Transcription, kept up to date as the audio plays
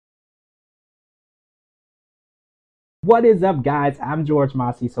What is up, guys? I'm George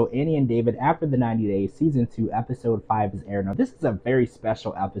Mossey. So, Annie and David, after the 90 days, season 2, episode 5 is aired. Now, this is a very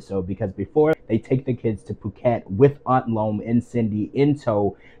special episode because before they take the kids to Phuket with Aunt Lome and Cindy in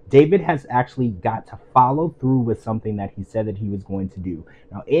tow, David has actually got to follow through with something that he said that he was going to do.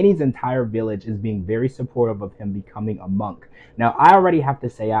 Now, Annie's entire village is being very supportive of him becoming a monk. Now, I already have to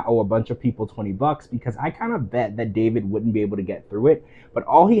say I owe a bunch of people $20 because I kind of bet that David wouldn't be able to get through it. But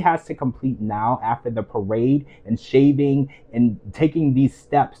all he has to complete now after the parade and shaving and taking these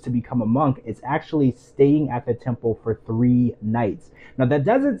steps to become a monk is actually staying at the temple for 3 nights. Now, that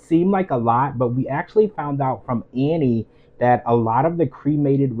doesn't seem like a lot, but we actually found out from Annie that a lot of the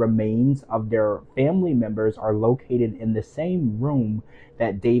cremated remains of their family members are located in the same room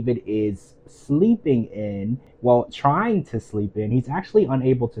that David is sleeping in, well, trying to sleep in. He's actually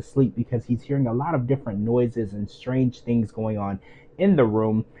unable to sleep because he's hearing a lot of different noises and strange things going on in the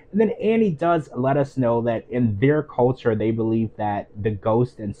room. And then Annie does let us know that in their culture, they believe that the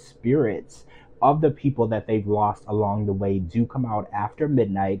ghosts and spirits of the people that they've lost along the way do come out after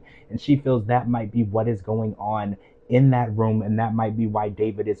midnight. And she feels that might be what is going on in that room, and that might be why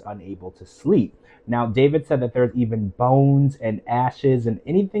David is unable to sleep. Now, David said that there's even bones and ashes and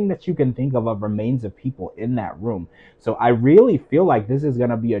anything that you can think of remains of people in that room. So I really feel like this is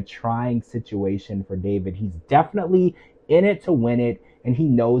going to be a trying situation for David. He's definitely in it to win it, and he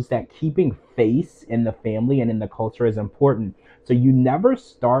knows that keeping face in the family and in the culture is important. So you never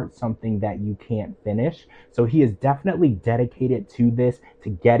start something that you can't finish. So he is definitely dedicated to this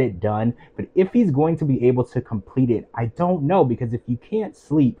to get it done. But if he's going to be able to complete it, I don't know, because if you can't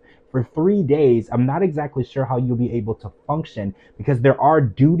sleep for 3 days, I'm not exactly sure how you'll be able to function, because there are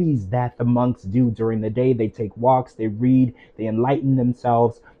duties that the monks do during the day. They take walks, they read, they enlighten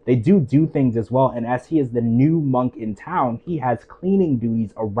themselves. They do things as well. And as he is the new monk in town, he has cleaning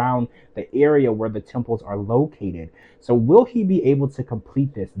duties around the area where the temples are located. So will he be able to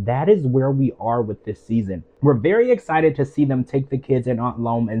complete this? That is where we are with this season. We're very excited to see them take the kids and Aunt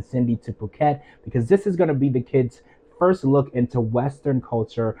Lome and Cindy to Phuket, because this is going to be the kids' first look into Western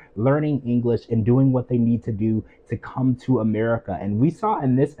culture, learning English, and doing what they need to do to come to America. And we saw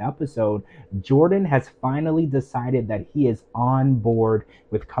in this episode, Jordan has finally decided that he is on board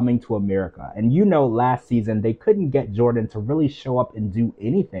with coming to America. And you know, last season, they couldn't get Jordan to really show up and do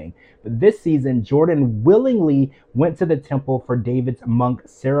anything. But this season, Jordan willingly went to the temple for David's monk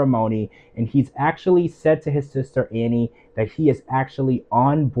ceremony. And he's actually said to his sister Annie that he is actually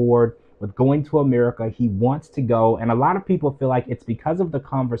on board with going to America. He wants to go, and a lot of people feel like it's because of the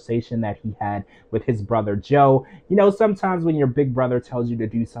conversation that he had with his brother Joe. You know, sometimes when your big brother tells you to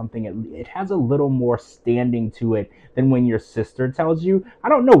do something, it has a little more standing to it than when your sister tells you. I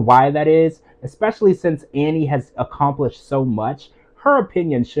don't know why that is, especially since Annie has accomplished so much. Her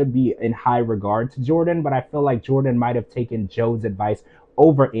opinion should be in high regard to Jordan, but I feel like Jordan might have taken Joe's advice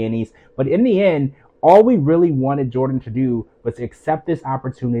over Annie's. But in the end, all we really wanted Jordan to do was accept this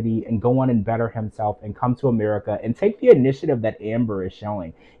opportunity and go on and better himself and come to America and take the initiative that Amber is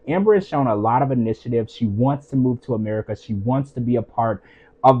showing. Amber has shown a lot of initiative. She wants to move to America. She wants to be a part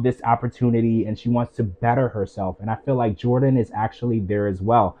of this opportunity, and she wants to better herself. And I feel like Jordan is actually there as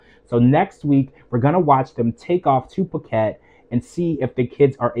well. So next week, we're going to watch them take off to Phuket and see if the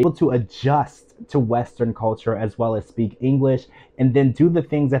kids are able to adjust to Western culture as well as speak English, and then do the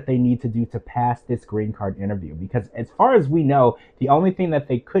things that they need to do to pass this green card interview. Because as far as we know, the only thing that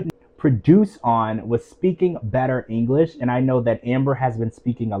they couldn't produce on was speaking better English. And I know that Amber has been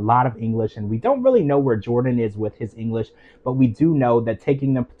speaking a lot of English, and we don't really know where Jordan is with his English, but we do know that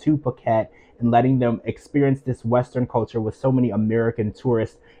taking them to Phuket and letting them experience this Western culture with so many American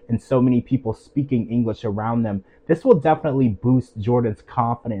tourists and so many people speaking English around them, this will definitely boost Jordan's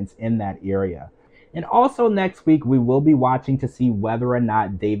confidence in that area. And also next week, we will be watching to see whether or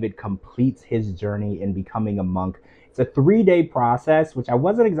not David completes his journey in becoming a monk. It's a 3-day process, which I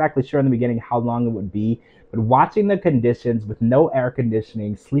wasn't exactly sure in the beginning how long it would be, but watching the conditions with no air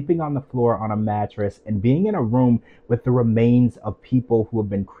conditioning, sleeping on the floor on a mattress, and being in a room with the remains of people who have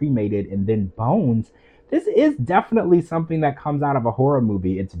been cremated and then bones, this is definitely something that comes out of a horror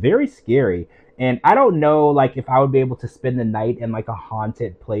movie. It's very scary. And I don't know, like, if I would be able to spend the night in like a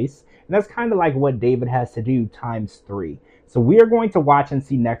haunted place. And that's kind of like what David has to do times 3. So we are going to watch and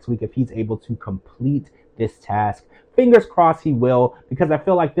see next week if he's able to complete this task. Fingers crossed he will, because I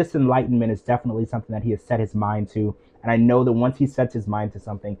feel like this enlightenment is definitely something that he has set his mind to. And I know that once he sets his mind to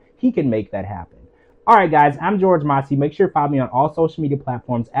something, he can make that happen. All right, guys, I'm George Mossey. Make sure to follow me on all social media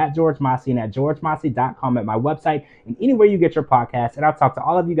platforms at George Mossey and at georgemossey.com at my website and anywhere you get your podcasts. And I'll talk to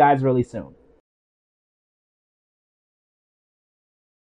all of you guys really soon.